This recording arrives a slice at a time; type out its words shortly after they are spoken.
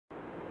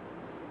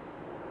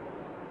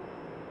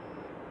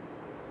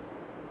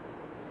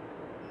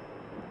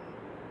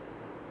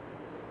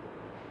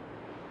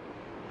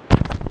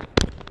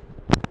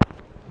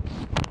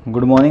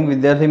Good morning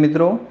विद्यार्थी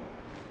मित्रों।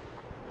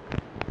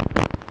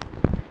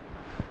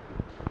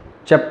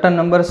 Chapter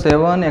number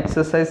 7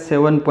 exercise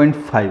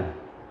 7.5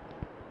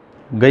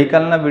 गई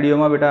कालना विडियो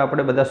में बेटा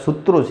आपणे बधा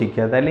सूत्रों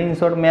शीख्या था एटले इन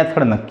शॉर्ट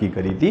मेथड नक्की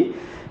करी थी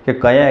कि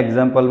कया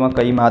एक्जाम्पल में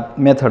कई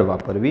मेथड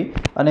वापरवी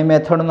अने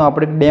मेथडनो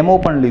आपणे डेमो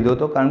पण लीधो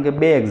तो कारण के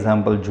 2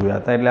 एक्जाम्पल जोया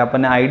था एटले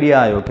आपने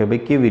आइडिया आव्यो कि भाई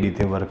केवी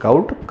रीते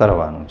वर्कआउट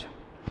करवानुं छे।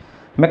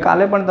 मैं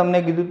काले पण तमने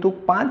कीधुं तो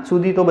 5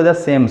 सुधी तो बधा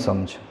सेम सम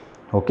छे।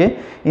 Okay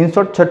in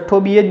short छठ्ठो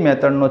B as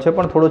मेथडनो छे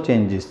पण थोड़ो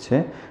चेन्जीस छे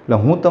એટલે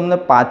હું તમને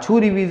પાછું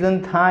રિવિઝન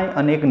થાય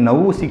અને એક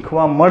નવું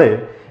શીખવા મળે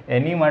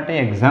એની માટે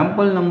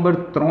એક્ઝામ્પલ નંબર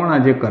 3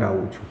 આજે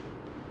કરાવું છું।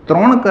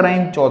 3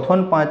 કરાઈને ચોથો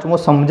અને પાંચમો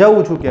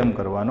સમજાવું છું કેમ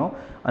કરવાનો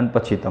અને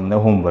પછી તમને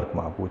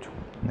હોમવર્કમાં આપું છું।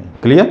 નહીં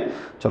ક્લિયર?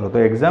 ચલો તો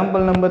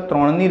એક્ઝામ્પલ નંબર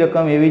 3 ની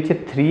રકમ એવી છે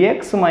 3x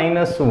 -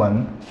 1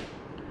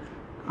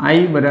 I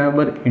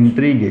બરાબર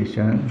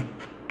ઇન્ટિગ્રેશન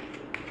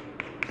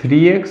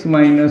 3x -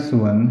 1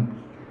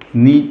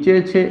 नीचे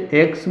छे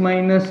x -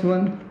 1 x -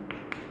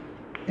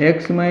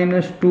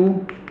 2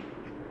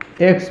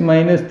 x -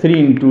 3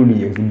 into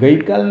dx। गई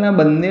कालना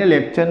बंने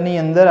लेक्चरनी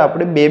अंदर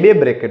आपणे बे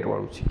ब्रेकेट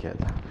वाळुं शीख्या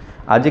था।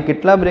 आज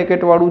केटला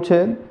ब्रेकेट वाळुं छे?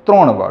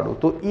 3 वाळुं।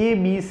 तो a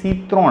b c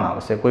 3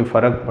 आवशे, कोई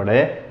फरक पड़े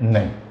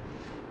नहीं।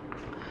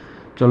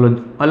 चलो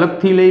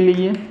अलगथी लई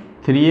लईए।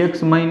 3x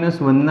 -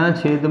 1 ना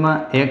छेदमां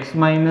x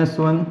 - 1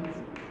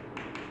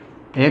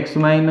 x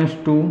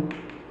 - 2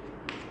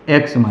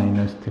 x -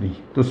 3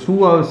 तो शुं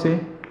आवशे?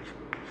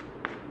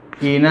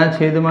 ए ना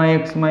छेदमां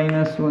x - 1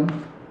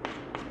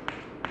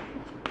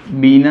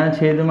 b ना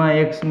छेदमां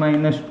x -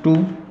 2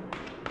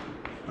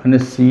 અને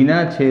c ના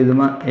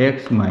છેદમાં x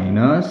 -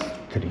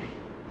 3।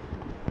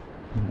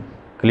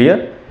 ક્લિયર?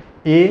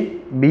 a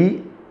b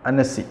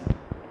અને c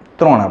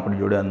 3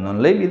 આપણી જોડે અનનોન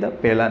લઈ લીધા।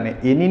 પહેલા ને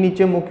a ની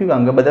નીચે મૂક્યું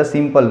કારણ કે બધા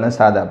સિમ્પલ ને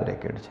સાદા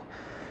બ્રેકેટ છે।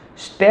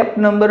 સ્ટેપ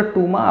નંબર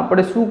 2 માં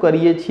આપણે શું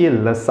કરીએ છીએ?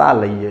 લસા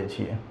લઈએ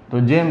છીએ। તો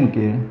જેમ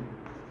કે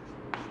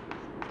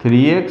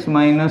 3x -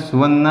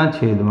 1 ના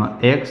છેદમાં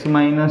x -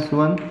 1 x -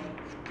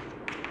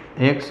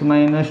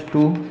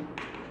 2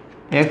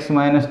 x -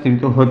 3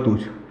 તો હતું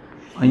જ।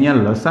 અહીંયા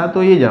લસા તો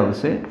એ જ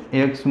આવશે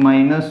x -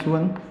 1 x -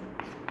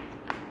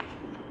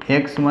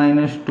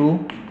 2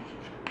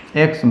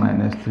 x -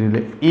 3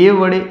 એટલે એ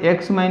વડે x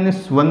 -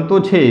 1 તો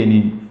છે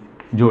એની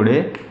જોડે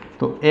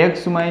તો x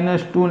 - 2 ને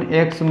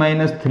x -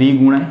 3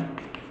 ગુણાય।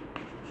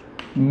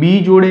 b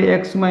જોડે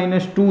x -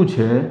 2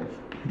 છે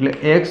એટલે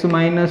x -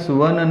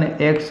 1 અને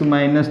x -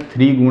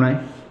 3 ગુણાય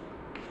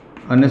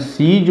અને c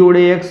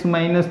જોડે x -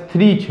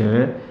 3 છે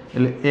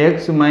એટલે x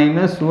 -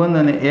 1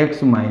 અને x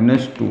 -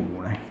 2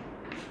 ગુણાય।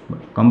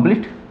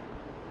 કમ્પ્લીટ।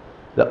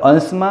 તો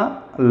અંશમાં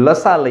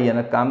લસા લઈ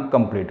અને કામ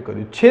કમ્પ્લીટ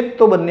કર્યું। છેદ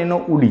તો બંનેનો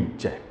ઉડી જ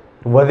જાય।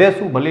 વધે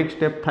શું? ભલે એક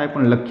સ્ટેપ થાય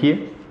પણ લખીએ।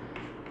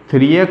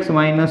 3x -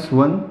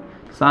 1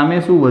 સામે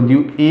શું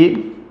વધ્યું? a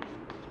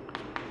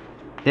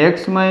x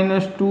 -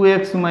 2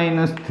 x -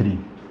 3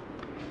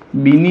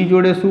 b ની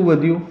જોડે શું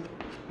વધ્યું?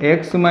 x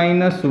 -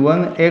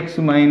 1 x -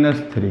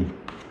 3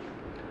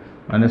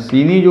 અને c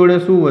ની જોડે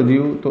શું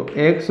વધ્યું? તો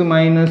x - 1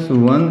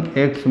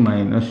 x -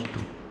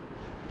 2।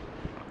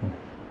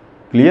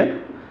 ક્લિયર?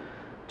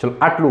 ચલો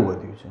આટલું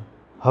વધ્યું છે।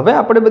 હવે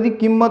આપણે બધી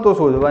કિંમતો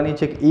શોધવાની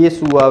છે કે a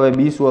શું આવે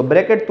b શું આવે।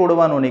 બ્રેકેટ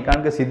તોડવાનો નહીં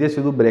કારણ કે સીધે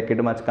સીધું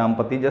બ્રેકેટમાં જ કામ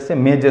પતી જશે।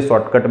 મેં જે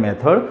શોર્ટકટ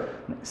મેથડ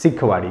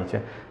શીખવાડી છે।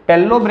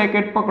 પહેલો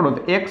બ્રેકેટ પકડો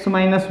તો x -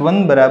 1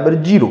 બરાબર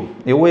 0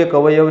 એવો એક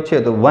અવયવ છે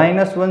તો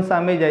 -1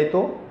 સામે જાય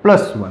તો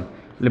 +1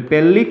 એટલે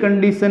પહેલી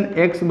કન્ડિશન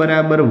x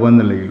બરાબર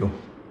 1 લઈ લો।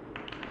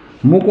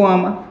 મૂકો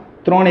આમાં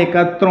 3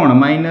 એકા 3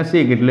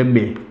 -1 એટલે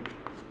 2।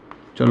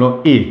 ચલો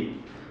a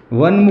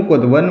 1 મૂકો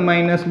તો 1 -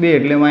 2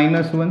 એટલે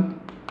 -1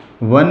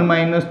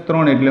 1 -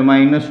 3 એટલે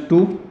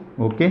 -2।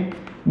 ઓકે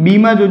b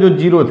માં જો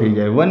 0 થઈ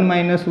જાય 1 -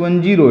 1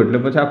 0 એટલે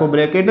પછી આખો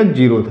બ્રેકેટ જ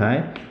 0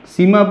 થાય। c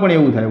માં પણ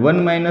એવું થાય 1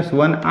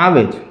 - 1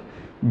 આવે જ।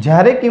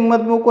 જ્યારે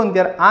કિંમત મૂકો ને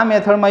ત્યારે આ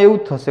મેથડમાં એવું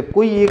થશે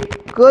કોઈ એક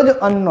જ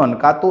અનનોન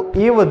કાં તો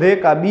a વધે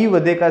કાં b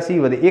વધે કાં c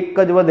વધે, એક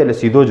જ વધે એટલે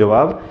સીધો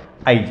જવાબ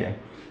આવી જાય।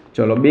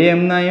 ચલો 2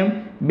 એમના એમ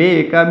 2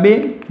 એકા 2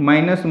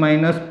 માઇનસ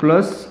માઇનસ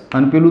પ્લસ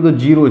અને પેલું તો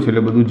 0 છે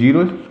એટલે બધું 0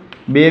 જ।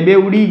 2 2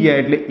 ઉડી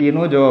ગયા એટલે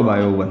એનો જવાબ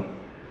આવ્યો 1।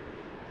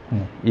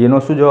 એનો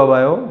શું જવાબ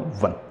આવ્યો?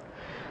 1।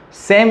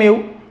 સેમ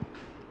એવું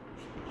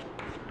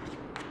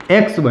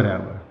x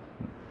બરાબર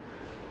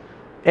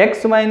x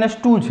 -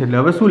 2 છે એટલે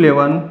હવે શું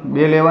લેવાનું?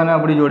 2 લેવાના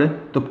આપણી જોડે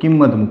તો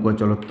કિંમત મૂકો।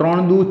 ચલો 3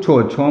 દુ 6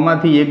 6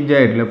 માંથી 1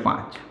 જાય એટલે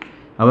 5।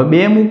 હવે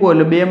 2 મૂકો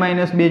એટલે 2 -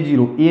 2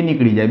 0 a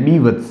નીકળી જાય b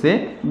વધશે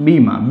b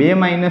માં 2 -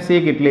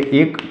 1 એટલે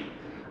 1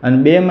 અને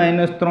 2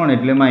 - 3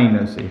 એટલે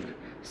 -1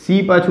 c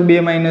પાછું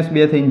 2 -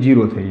 2 થઈને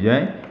 0 થઈ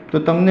જાય તો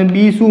તમને b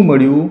શું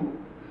મળ્યું?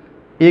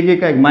 1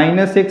 એકા 1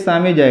 -1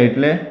 સામે જાય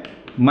એટલે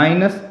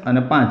માઇનસ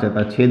અને 5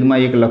 હતા। છેદમાં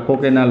 1 લખો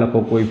કે ના લખો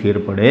કોઈ ફેર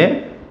પડે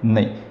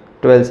નહીં।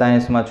 12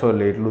 સાયન્સમાં છો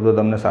એટલે એટલું તો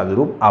તમને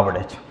સાદુરૂપ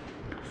આવડે છે।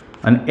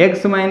 અને x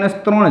 -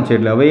 3 છે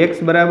એટલે હવે x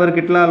બરાબર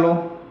કેટલા લો?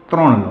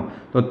 3 લો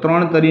તો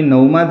 3 તરી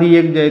 9 માંથી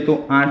 1 જાય તો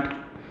 8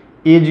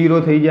 a 0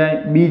 થઈ જાય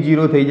b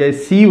 0 થઈ જાય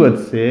c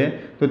વધશે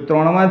તો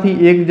 3 માંથી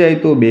 1 જાય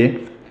તો 2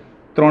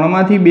 3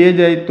 માંથી 2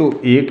 જાય તો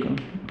 1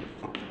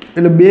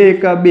 એટલે 2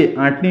 એકા 2,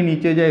 8ની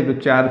નીચે જાય તો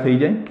 4 થઈ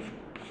જાય.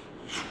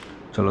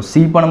 ચલો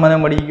સી પણ મને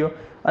મળી ગયો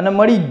અને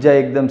મળી જ જાય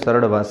એકદમ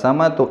સરળ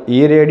ભાષામાં. તો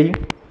એ રેડી,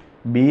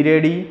 બી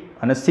રેડી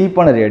અને સી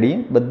પણ રેડી.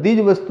 બધી જ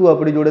વસ્તુ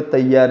આપણી જોડે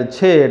તૈયાર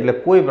છે એટલે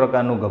કોઈ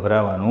પ્રકારનું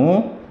ગભરાવાનું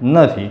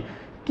નથી.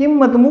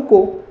 કિંમત મૂકો.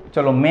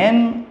 ચલો મેન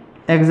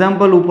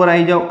એક્ઝામ્પલ ઉપર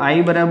આવી જાઓ.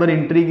 આઈ બરાબર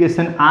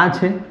ઇન્ટિગ્રેશન આ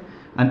છે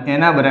અને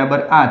એના બરાબર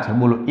આ છે.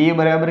 બોલો એ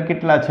બરાબર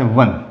કેટલા છે?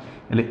 1.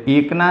 એટલે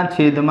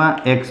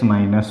 1/x -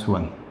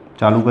 1.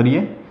 ચાલુ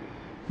કરીએ.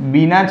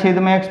 બીના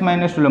છેદમાં x -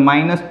 2 એટલે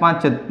 -5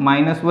 છે,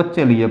 માઇનસ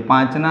વચ્ચે લઈએ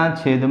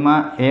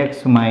 5/x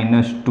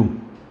 - 2.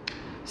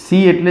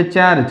 સી એટલે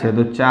 4 છે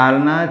તો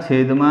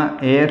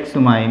 4/x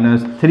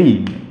 - 3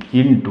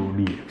 ઇન્ટુ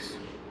dx.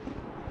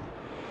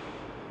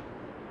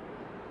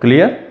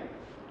 ક્લિયર?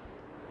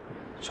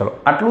 ચલો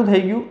આટલું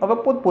થઈ ગયું. હવે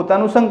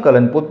પોતપોતાનું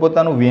સંકલન,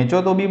 પોતપોતાનું વેચો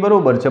તો બી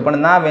બરોબર છે,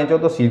 પણ ના વેચો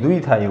તો સીધું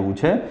થાય એવું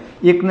છે.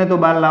 એકને તો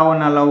બહાર લાવો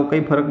ના લાવો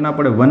કંઈ ફરક ના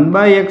પડે.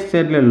 1/x છે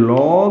એટલે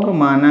log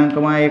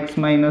x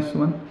 -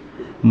 1.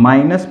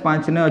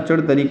 -5 ને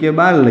અચળ તરીકે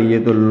બહાર લઈએ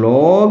તો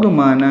log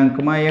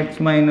x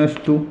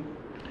 - 2.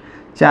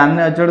 4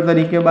 ને અચળ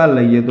તરીકે બહાર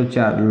લઈએ તો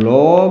 4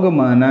 log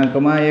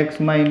x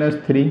 -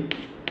 3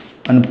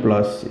 અને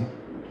પ્લસ છે.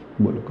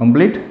 બોલો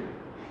કમ્પ્લીટ.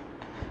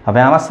 હવે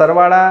આમાં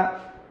સરવાળા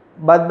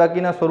બાદ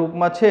બાકીના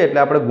સ્વરૂપમાં છે એટલે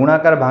આપણે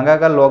ગુણાકાર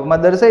ભાગાકાર લોગમાં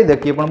દર્શાવી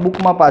દઈએ, પણ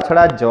બુકમાં પાછળ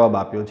આ જ જવાબ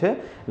આપ્યો છે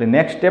એટલે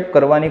નેક્સ્ટ સ્ટેપ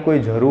કરવાની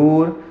કોઈ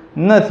જરૂર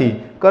નથી.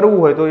 કરવું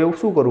હોય તો એવું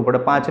શું કરવું પડે?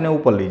 5 ને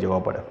ઉપર લઈ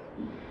જવા પડે,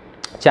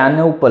 4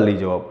 ને ઉપર લઈ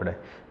જવા પડે.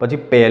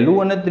 પછી પહેલું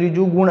અને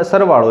ત્રીજું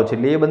સરવાળો છે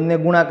એટલે એ બંને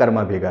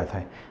ગુણાકારમાં ભેગા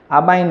થાય.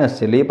 આ માઇનસ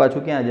છે એટલે એ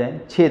પાછું ક્યાં જાય?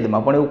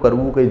 છેદમાં. પણ એવું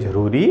કરવું કંઈ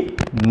જરૂરી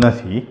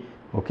નથી.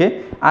 ઓકે,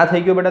 આ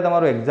થઈ ગયો બેટા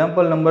તમારો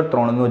એક્ઝામ્પલ નંબર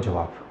 3નો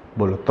જવાબ.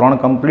 બોલો 3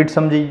 કમ્પ્લીટ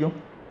સમજી ગયો.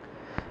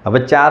 હવે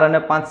 4 અને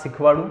 5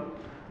 શીખવાડું.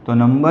 તો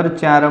નંબર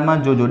 4માં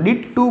જોજો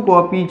ડીટુ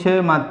કોપી છે,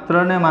 માત્ર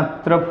ને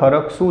માત્ર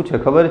ફરક શું છે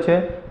ખબર છે?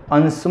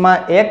 અંશમાં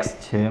x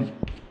છે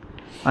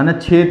અને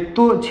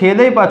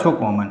છેદય પાછો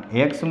common.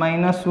 x -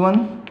 1,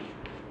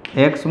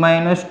 x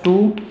 -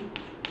 2,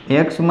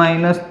 x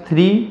 -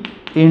 3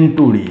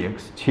 into dx.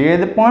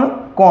 છેદ પણ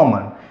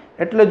કોમન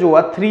એટલે જો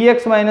આ 3x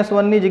 -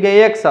 1ની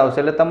જગ્યાએ x આવશે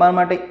એટલે તમારા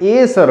માટે એ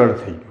સરળ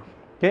થઈ ગયું.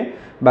 ઓકે,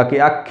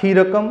 બાકી આખી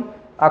રકમ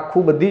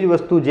આખું બધી જ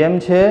વસ્તુ જેમ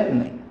છે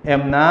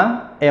એમના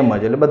એમ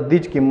જ, એટલે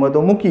બધી જ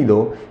કિંમતો મૂકી દો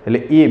એટલે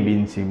એ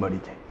બી સી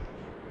મળી જાય.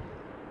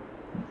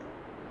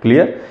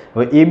 ક્લિયર?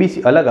 હવે એ બી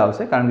સી અલગ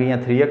આવશે કારણ કે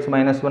અહીંયા 3x -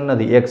 1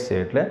 નથી, x છે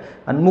એટલે.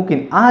 અને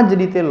મૂકીને આ જ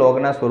રીતે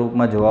લોગના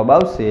સ્વરૂપમાં જવાબ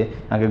આવશે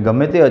કારણ કે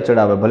ગમે તે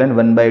અચળ આવે, ભલે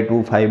 1/2,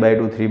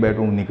 5/2,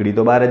 3/2 નીકળી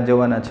તો બહાર જ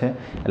જવાના છે.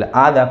 એટલે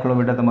આ દાખલો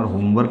બેટા તમારે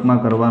હોમવર્કમાં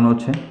કરવાનો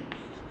છે.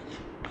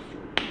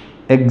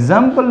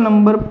 એક્ઝામ્પલ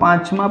નંબર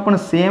 5માં પણ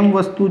સેમ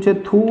વસ્તુ છે,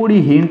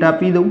 થોડી હિન્ટ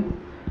આપી દઉં.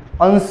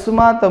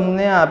 અંશમાં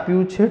તમને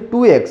આપ્યું છે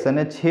 2x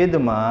અને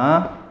છેદમાં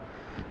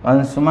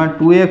અંશમાં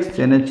 2x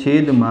છે અને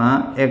છેદમાં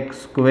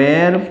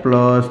x²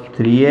 +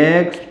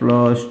 3x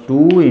 +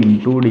 2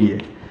 ઇન્ટુ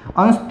dx.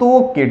 અંશ તો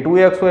ઓકે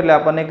 2x હોય એટલે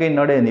આપણને કંઈ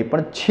નડે નહીં,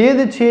 પણ છેદ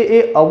છે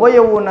એ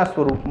અવયવોના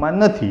સ્વરૂપમાં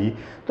નથી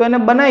તો એને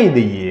બનાવી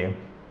દઈએ.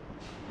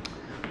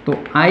 તો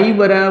i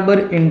બરાબર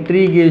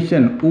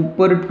ઇન્ટિગ્રેશન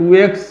ઉપર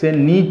 2x છે,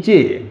 નીચે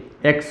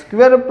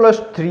x²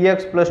 + 3x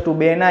 + 2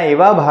 બેના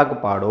એવા ભાગ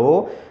પાડો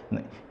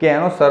કે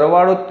એનો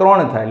સરવાળો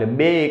 3 થાય એટલે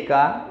 2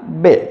 એકા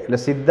 2 એટલે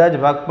સીધા જ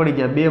ભાગ પડી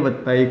જાય. 2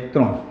 + 1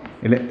 3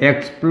 એટલે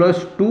x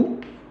 + 2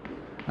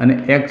 અને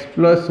x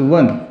 +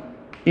 1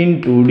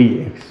 ઇન્ટુ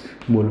dx.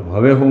 બોલો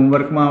હવે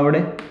હોમવર્કમાં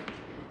આવડે.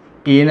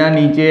 એના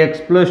નીચે x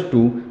 +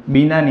 2,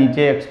 બીના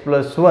નીચે x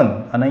 + 1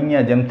 અને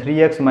અહીંયા જેમ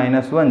 3x -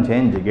 1 છે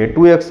એની જગ્યાએ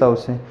 2x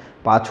આવશે.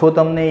 પાછો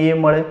તમને એ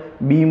મળે,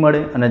 બી મળે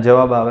અને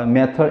જવાબ આવે.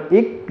 મેથડ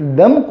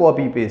એકદમ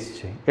કોપી પેસ્ટ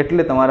છે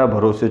એટલે તમારા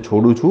ભરોસે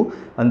છોડું છું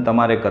અને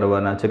તમારે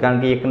કરવાના છે કારણ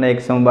કે એકના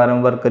એક સમ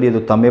વારંવાર કરીએ તો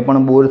તમે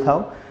પણ બોર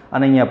થાવ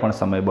અને અહીંયા પણ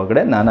સમય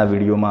બગડે. નાના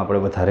વિડીયોમાં આપણે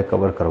વધારે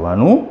કવર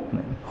કરવાનું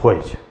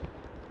હોય છે.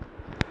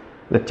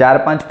 એટલે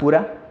 4 5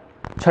 પૂરા.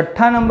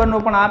 6થા નંબરનો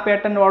પણ આ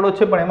પેટર્ન વાળો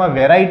છે પણ એમાં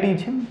વેરાયટી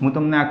છે. હું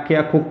તમને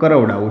આખું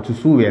કરાવડાવું છું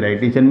શું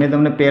વેરાયટી છે. મેં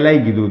તમને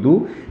પહેલાંય કીધું હતું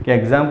કે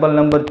એક્ઝામ્પલ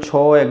નંબર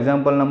 6,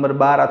 એક્ઝામ્પલ નંબર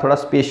 12 આ થોડા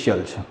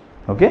સ્પેશિયલ છે.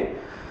 ઓકે,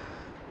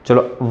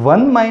 ચલો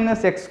 1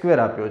 -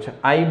 x² આપ્યો છે.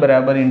 i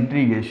બરાબર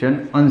ઇન્ટિગ્રેશન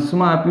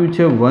અંશમાં આપ્યું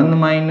છે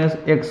 1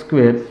 -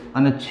 x²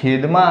 અને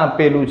છેદમાં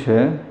આપેલું છે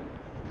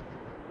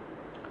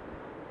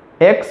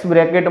x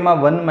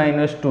બ્રેકેટમાં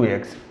 1 -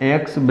 2x,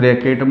 x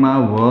બ્રેકેટમાં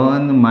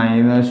 1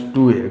 -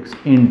 2x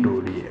into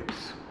dx.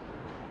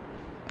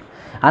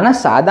 આના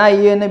સાદા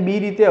એ અને બી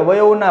રીતે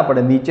અવયવ ના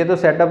પડે. નીચે તો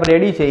સેટઅપ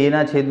રેડી છે,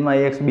 એના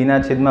છેદમાં x,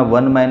 બીના છેદમાં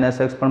 1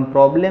 - x, પણ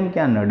પ્રોબ્લેમ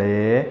ક્યાં નડે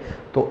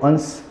તો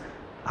અંશ.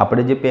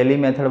 આપણે જે પહેલી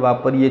મેથડ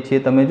વાપરીએ છીએ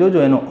તમે જોજો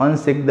એનો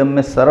અંશ એકદમ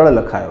મેં સરળ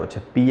લખાયો છે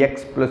px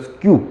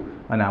 + q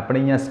અને આપણે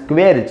અહીંયા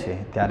સ્ક્વેર છે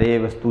ત્યારે એ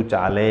વસ્તુ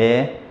ચાલે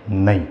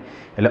નહીં.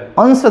 એટલે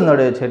અંશ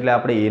નડે છે એટલે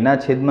આપણે એના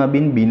છેદમાં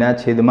બીના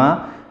છેદમાં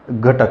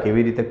ઘટક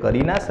એવી રીતે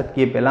કરી ના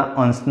શકીએ. પહેલાં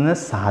અંશને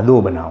સાદો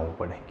બનાવવો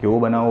પડે. કેવો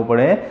બનાવવો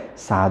પડે?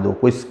 સાદો.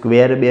 કોઈ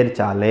સ્ક્વેર બેર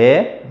ચાલે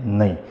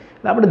નહીં.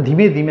 એટલે આપણે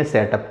ધીમે ધીમે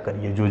સેટઅપ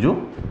કરીએ. જોજો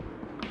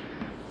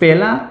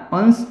પહેલાં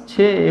અંશ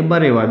છે એ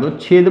બરેવા દો,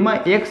 છેદમાં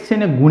x છે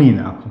ને ગુણી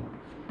નાખો.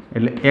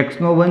 એટલે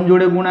એક્સનો 1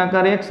 જોડે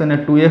ગુણાકાર એક્સ અને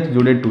 2x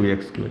જોડે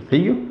 2x સ્ક્વેર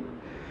થઈ ગયું.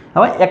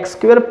 હવે એક્સ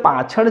સ્ક્વેર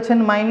પાછળ છે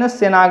ને માઇનસ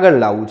છે ને આગળ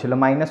લાવવું છે એટલે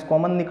માઇનસ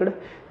કોમન નીકળે,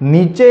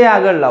 નીચે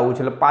આગળ લાવવું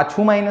છે એટલે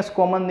પાછું માઇનસ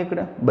કોમન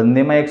નીકળે,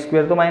 બંનેમાં એક્સ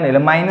સ્ક્વેર તો માઇનસ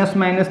એટલે માઇનસ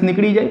માઇનસ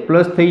નીકળી જાય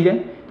પ્લસ થઈ જાય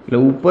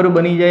એટલે ઉપર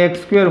બની જાય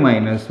એક્સ સ્ક્વેર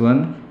માઇનસ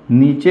 1,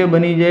 નીચે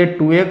બની જાય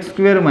 2x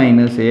square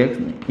minus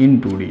x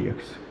into dx.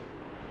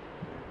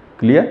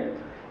 Clear?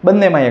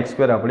 બંનેમાં એક્સ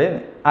સ્ક્વેર આપણે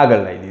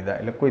આગળ લાવી દીધા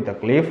એટલે કોઈ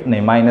તકલીફ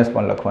નહીં, માઇનસ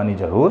પણ લખવાની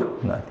જરૂર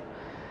નથી.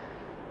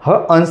 હવે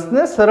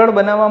અંશને સરળ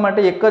બનાવવા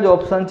માટે એક જ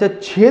ઓપ્શન છે,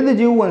 છેદ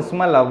જેવું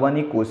અંશમાં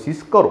લાવવાની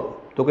કોશિશ કરો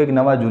તો કંઈક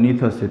નવા જૂની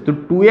થશે. તો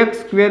 2x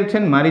સ્ક્વેર છે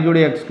ને મારી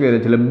જોડે x સ્ક્વેર છે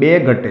એટલે 2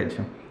 ઘટે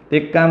છે.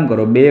 એક કામ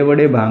કરો, 2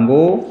 વડે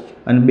ભાંગો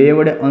અને 2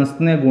 વડે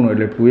અંશને ગુણો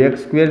એટલે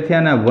 2x સ્ક્વેર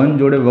થયા અને 1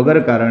 જોડે વગર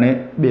કારણે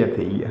 2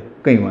 થઈ ગયા,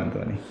 કંઈ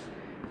વાંધો નહીં.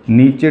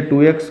 નીચે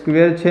 2x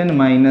સ્ક્વેર છે ને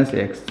માઇનસ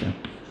x છે.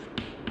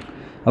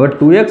 હવે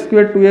 2x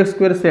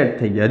સ્ક્વેર સેટ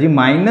થઈ ગયા, હજી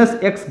માઇનસ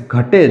x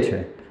ઘટે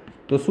છે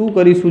તો શું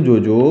કરીશું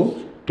જોજો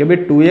કે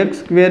ભાઈ 2x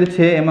સ્ક્વેર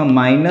છે એમાં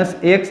માઇનસ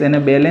એક્સ એને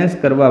બેલેન્સ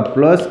કરવા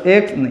પ્લસ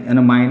એક્સ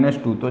અને માઇનસ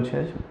 2 તો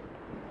છે જ.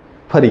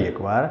 ફરી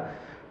એકવાર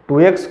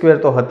 2x સ્ક્વેર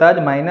તો હતા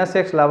જ, માઇનસ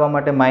એક્સ લાવવા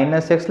માટે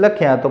માઇનસ એક્સ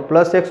લખ્યા તો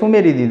પ્લસ એક્સ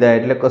ઉમેરી દીધા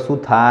એટલે કશું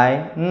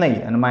થાય નહીં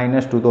અને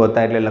માઇનસ 2 તો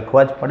હતા એટલે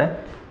લખવા જ પડે.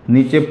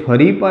 નીચે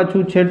ફરી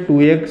પાછું છે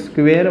 2x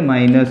સ્ક્વેર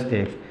માઇનસ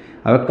એક્સ.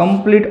 હવે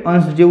કમ્પ્લીટ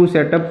અંશ જેવું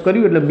સેટઅપ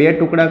કર્યું એટલે 2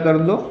 ટુકડા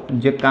કરી દો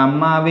જે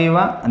કામમાં આવે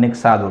એવા અને એક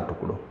સાદો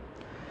ટુકડો.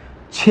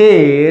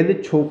 છેદ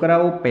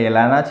છોકરાઓ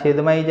પહેલાના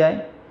છેદમાં આવી જાય,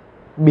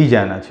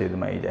 બીજાના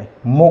છેદમાં આવી જાય.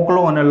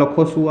 મોકલો અને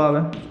લખો શું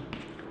આવે.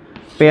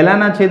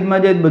 પહેલાના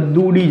છેદમાં જાય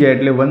બધું ઉડી જાય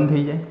એટલે 1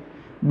 થઈ જાય.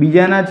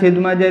 બીજાના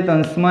છેદમાં જાય તો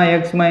અંશમાં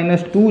x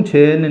માઇનસ 2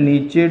 છે અને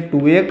નીચે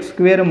 2x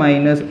સ્ક્વેર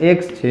માઇનસ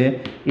એક્સ છે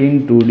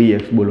ઇન્ટુ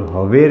dx. બોલો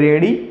હવે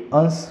રેડી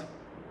અંશ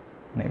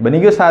નહીં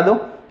બની ગયો સાદો,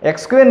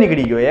 એક્સ સ્ક્વેર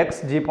નીકળી ગયો, એક્સ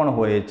જે પણ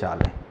હોય એ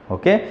ચાલે.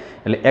 ઓકે,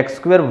 એટલે એક્સ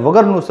સ્ક્વેર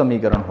વગરનું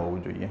સમીકરણ હોવું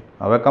જોઈએ.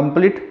 હવે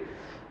કમ્પ્લીટ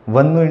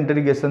 1નું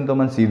ઇન્ટિગ્રેશન તો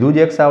મને સીધું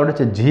જ એક્સ આવડે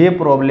છે, જે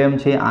પ્રોબ્લેમ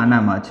છે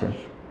આનામાં છે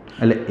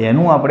એટલે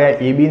એનું આપણે આ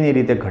એબીની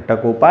રીતે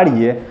ઘટકો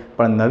પાડીએ.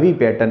 પણ નવી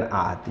પેટર્ન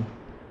આ હતી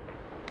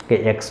કે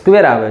એક્સ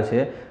સ્ક્વેર આવે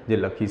છે જે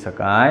લખી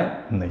શકાય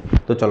નહીં.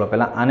 તો ચલો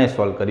પહેલાં આને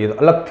સોલ્વ કરીએ તો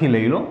અલગથી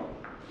લઈ લો.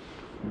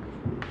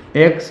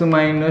 એક્સ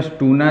માઇનસ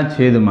 2ના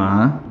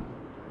છેદમાં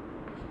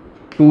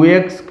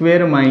 2x સ્ક્વેર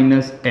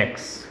માઇનસ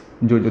એક્સ.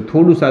 જોજો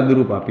થોડું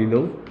સાદુરૂપ આપી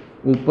દઉં.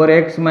 ઉપર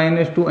x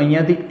માઇનસ 2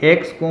 અહીંયાથી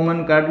x કોમન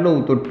કાઢ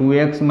લઉં તો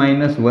 2x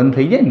માઇનસ 1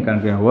 થઈ જાય ને,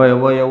 કારણ કે હવે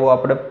એવો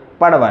આપણે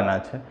પાડવાના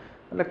છે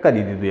એટલે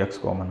કરી દીધું x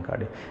કોમન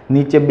કાઢે.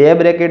 નીચે 2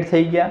 બ્રેકેટ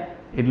થઈ ગયા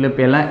એટલે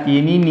પહેલાં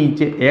એની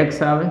નીચે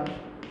x આવે,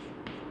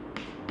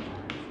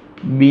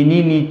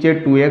 બીની નીચે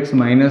 2x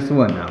માઇનસ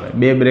 1 આવે.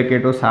 2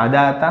 બ્રેકેટો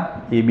સાદા હતા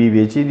એ બી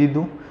વેચી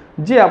દીધું.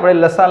 જે આપણે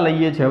લસા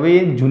લઈએ છીએ હવે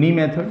એ જૂની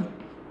મેથડ,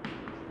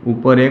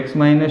 ઉપર x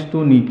માઇનસ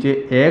 2 નીચે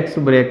x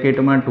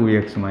બ્રેકેટમાં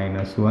 2x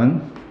માઇનસ 1.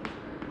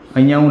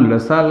 અહીંયા હું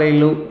લસા લઈ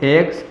લઉં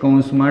x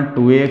કૌંસમાં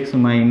 2x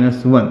માઇનસ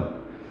 1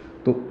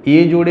 તો એ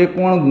જોડે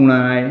કોણ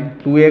ગુણાય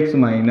 2x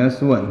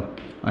માઇનસ 1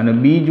 અને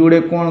બી જોડે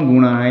કોણ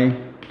ગુણાય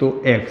તો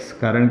x,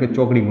 કારણ કે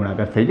ચોકડી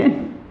ગુણાકાર થઈ જાય.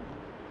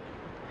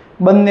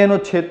 બંનેનો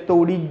છેદ તો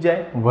ઉડી જ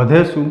જાય,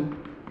 વધે શું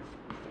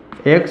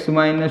x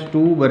માઇનસ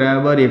 2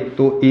 બરાબર એક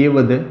તો a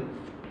વધે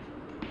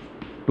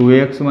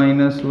 2x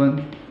માઇનસ 1,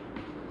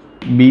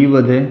 બી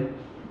વધે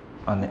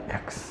અને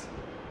x.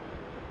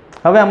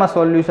 હવે આમાં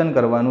સોલ્યુશન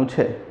કરવાનું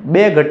છે.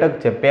 2 ઘટક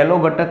છે, પહેલો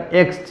ઘટક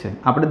x છે,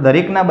 આપણે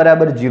દરેકના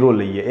બરાબર 0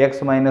 લઈએ.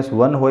 x માઇનસ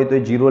 1 હોય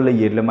તો 0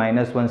 લઈએ એટલે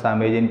માઇનસ 1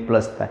 સામે જઈને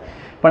પ્લસ થાય,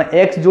 પણ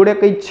x જોડે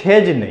કંઈ છે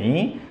જ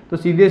નહીં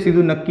તો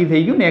સીધું નક્કી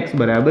થઈ ગયું ને x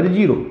બરાબર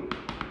 0.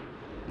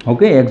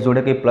 ઓકે, x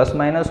જોડે કંઈ પ્લસ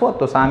માઇનસ હોત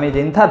તો સામે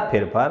જઈને થાત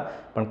ફેરફાર,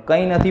 પણ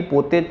કંઈ નથી,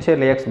 પોતે જ છે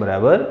એટલે x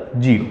બરાબર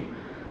 0.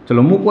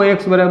 ચલો મૂકો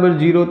x બરાબર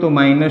 0 તો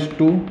માઇનસ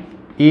 2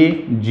 એ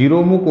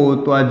 0 મૂકો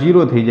તો આ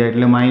 0 થઈ જાય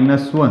એટલે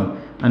માઇનસ 1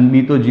 અને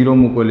બી તો 0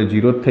 મૂકો એટલે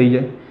 0 જ થઈ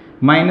જાય.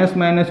 માઇનસ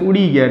માઇનસ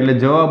ઉડી ગયા એટલે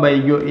જવાબ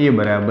આવી ગયો a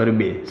બરાબર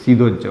 2,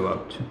 સીધો જ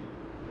જવાબ છે.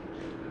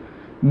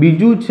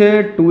 બીજું છે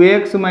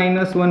 2x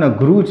માઇનસ 1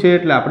 અઘરું છે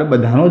એટલે આપણે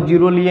બધાનો જ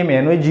 0 લઈએ, મેં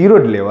એનો 0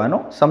 જ લેવાનો.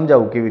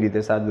 સમજાવું કેવી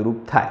રીતે સાદુરૂપ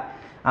થાય.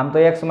 આમ તો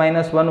x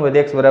માઇનસ 1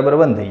 વધે x બરાબર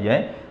 1 થઈ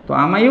જાય, તો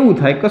આમાં એવું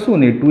થાય કશું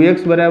નહીં,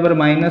 2x બરાબર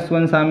માઇનસ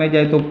 1 સામે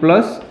જાય તો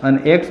પ્લસ અને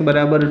x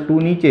બરાબર 2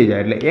 નીચે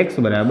જાય એટલે x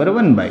બરાબર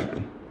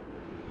 1/2.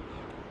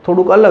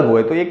 થોડુંક અલગ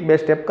હોય તો 1-2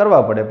 સ્ટેપ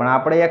કરવા પડે, પણ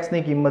આપણે x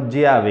ની કિંમત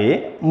જે આવે એ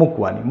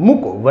મૂકવાની.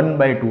 મૂકો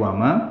 1/2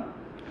 આમાં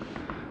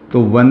તો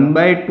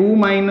 1/2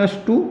 માઇનસ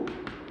 2.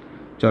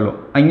 ચલો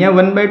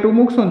અહીંયા 1/2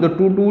 મૂકશો ને તો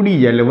 2 ઉડી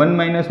જાય એટલે 1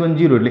 માઇનસ 1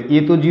 0 એટલે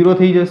એ તો 0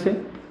 થઈ જશે.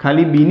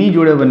 ખાલી બીની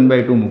જોડે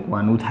 1/2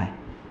 મૂકવાનું થાય.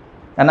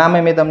 અને આમે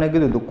મેં તમને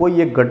કીધું હતું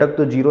કોઈ એક ઘટક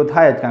તો 0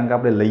 થાય જ, કારણ કે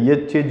આપણે લઈએ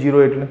જ છીએ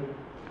 0 એટલે.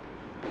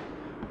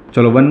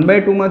 ચલો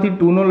 1/2 માંથી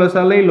 2 નો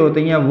લસા લઈ લો તો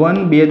અહીંયા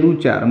 1 2 દુ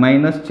 4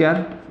 માઇનસ 4,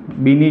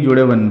 બીની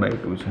જોડે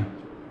 1/2 છે.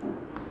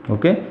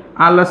 ઓકે,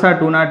 આ લસા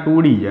 2 ના 2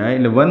 ઉડી જાય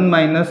એટલે 1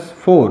 માઇનસ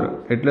 4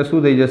 એટલે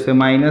શું થઈ જશે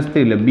માઇનસ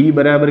 3 એટલે બી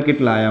બરાબર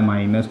કેટલા આવ્યા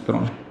માઇનસ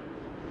 3.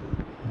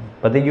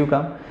 પતી ગયું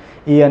કામ.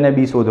 એ અને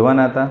બી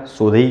શોધવાના હતા,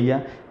 શોધાઈ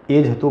ગયા. એ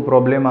જ હતું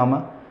પ્રોબ્લેમ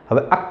આમાં.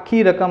 હવે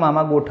આખી રકમ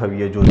આમાં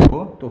ગોઠવીએ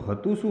જોજો તો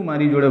હતું શું,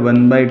 મારી જોડે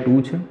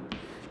 1/2 છે,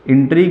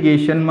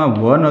 ઇન્ટ્રીગેશનમાં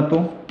 1 હતો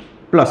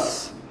પ્લસ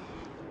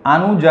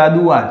આનું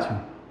જાદુ આ છે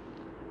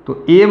તો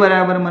a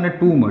બરાબર મને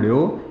 2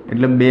 મળ્યો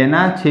એટલે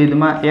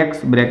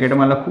 2/x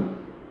બ્રેકેટમાં લખું.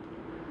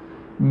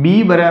 b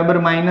બરાબર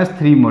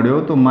 -3 મળ્યો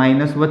તો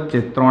માઇનસ વચ્ચે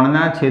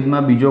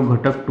 3/, બીજો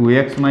ઘટક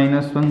 2x -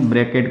 1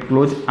 બ્રેકેટ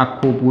ક્લોઝ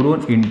આખો પૂરો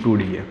ઇન્ટુ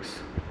dx.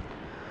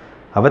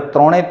 હવે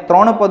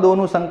ત્રણ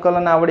પદોનું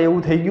સંકલન આવડે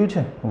એવું થઈ ગયું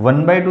છે.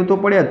 1/2 તો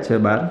પડ્યા જ છે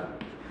બહાર.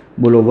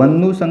 બોલો 1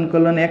 નું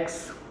સંકલન x,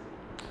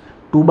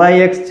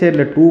 2/x છે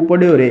એટલે 2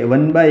 પડ્યો રે,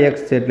 1/x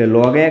છે એટલે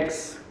log x,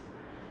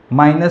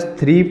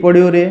 -3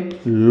 પડ્યો રે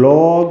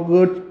log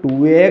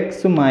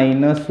 2x -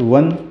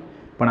 1.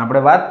 પણ આપણે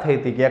વાત થઈ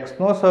હતી કે x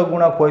નો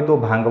સહગુણક હોય તો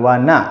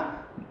ભાંગવાના,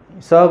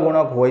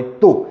 સહગુણક હોય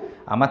તો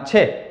આમાં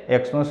છે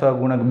x નો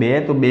સહગુણક 2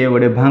 તો 2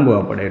 વડે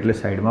ભાંગવા પડે એટલે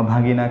સાઈડમાં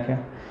ભાંગી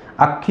નાખ્યા.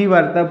 આખી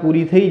વાર્તા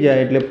પૂરી થઈ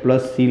જાય એટલે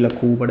 +c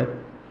લખવું પડે.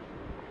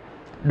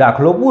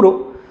 દાખલો પૂરો.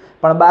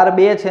 પણ બાર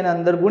 2 છે ને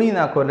અંદર ગુણી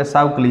નાખો એટલે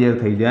સાવ ક્લિયર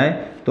થઈ જાય.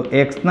 તો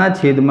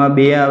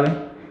x/2 આવે,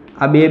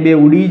 આ 2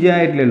 ઉડી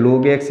જાય એટલે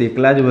log x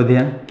એકલા જ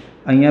વધ્યા.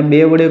 અહીંયા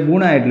 2 વડે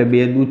ગુણા એટલે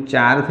 2 દુ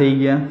 4 થઈ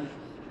ગયા.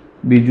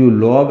 બીજું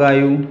log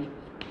આવ્યું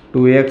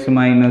 2x -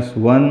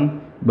 1,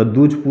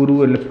 બધું જ પૂરું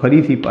એટલે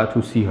ફરીથી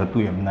પાછું c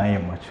હતું એમના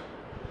એમ જ.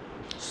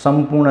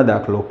 સંપૂર્ણ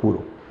દાખલો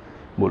પૂરો.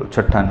 બોલો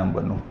છઠ્ઠા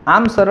નંબરનું.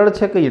 આમ સરળ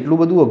છે કે એટલું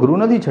બધું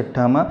અઘરું નથી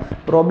છઠ્ઠામાં.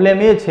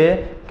 પ્રોબ્લેમ એ છે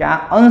કે આ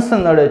અંશ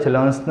નડે છે એટલે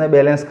અંશને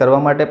બેલેન્સ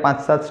કરવા માટે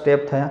 5-7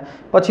 સ્ટેપ થયા.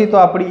 પછી તો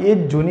આપણી એ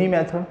જ જૂની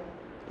મેથડ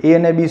a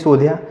અને b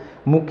શોધ્યા,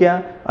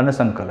 મૂક્યા અને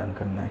સંકલન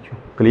કરી નાખ્યું.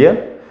 ક્લિયર?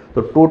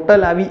 તો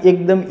ટોટલ આવી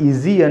એકદમ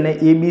ઇઝી અને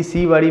ABC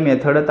વાળી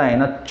મેથડ હતા,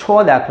 એના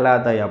 6 દાખલા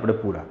હતા એ આપણે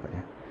પૂરા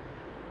કર્યા.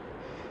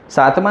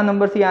 7મા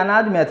નંબરથી આના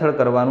જ મેથડ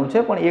કરવાનું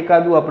છે પણ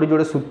એકાદું આપણી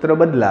જોડે સૂત્ર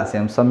બદલાશે.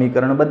 એમ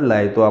સમીકરણ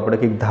બદલાય તો આપણે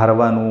કંઈક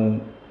ધારવાનું,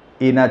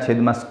 એના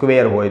છેદમાં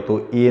સ્ક્વેર હોય તો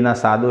એના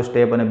સાદો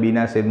સ્ટેપ અને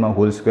બીના છેદમાં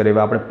હોલ સ્ક્વેર,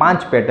 એવા આપણે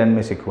 5 પેટર્ન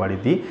મેં શીખવાડી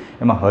હતી.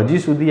 એમાં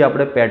હજી સુધી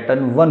આપણે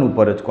પેટર્ન 1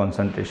 ઉપર જ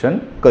કોન્સન્ટ્રેશન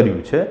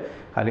કર્યું છે,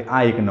 ખાલી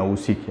આ એક નવું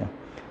શીખ્યા.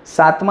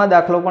 7મા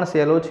દાખલો પણ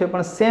સહેલો છે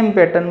પણ સેમ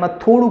પેટર્નમાં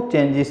થોડુંક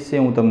ચેન્જીસ છે,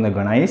 હું તમને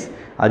ગણાવીશ.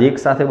 આજે એક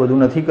સાથે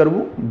બધું નથી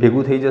કરવું,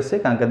 ભેગું થઈ જશે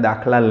કારણ કે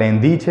દાખલા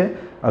લેન્ધી છે,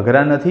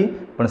 અઘરા નથી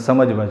પણ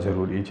સમજવા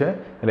જરૂરી છે.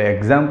 એટલે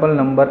એક્ઝામ્પલ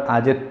નંબર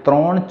આજે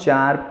 3,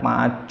 4,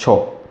 5, 6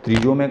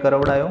 ત્રીજો મેં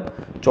કરાવડાયો,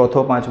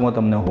 ચોથો 5મો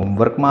તમને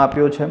હોમવર્કમાં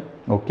આપ્યો છે.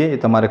 ઓકે, એ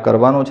તમારે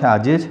કરવાનો છે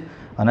આજે જ.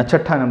 અને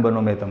 6ઠ્ઠા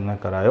નંબરનો મેં તમને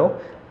કરાયો.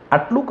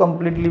 આટલું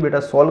કમ્પ્લીટલી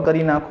બેટા સોલ્વ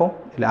કરી નાખો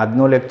એટલે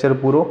આજનો લેક્ચર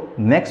પૂરો.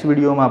 નેક્સ્ટ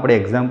વિડીયોમાં આપણે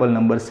એક્ઝામ્પલ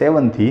નંબર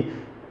 7 થી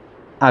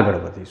આગળ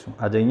વધીશું.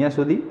 આજે અહીંયા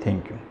સુધી.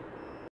 Thank you.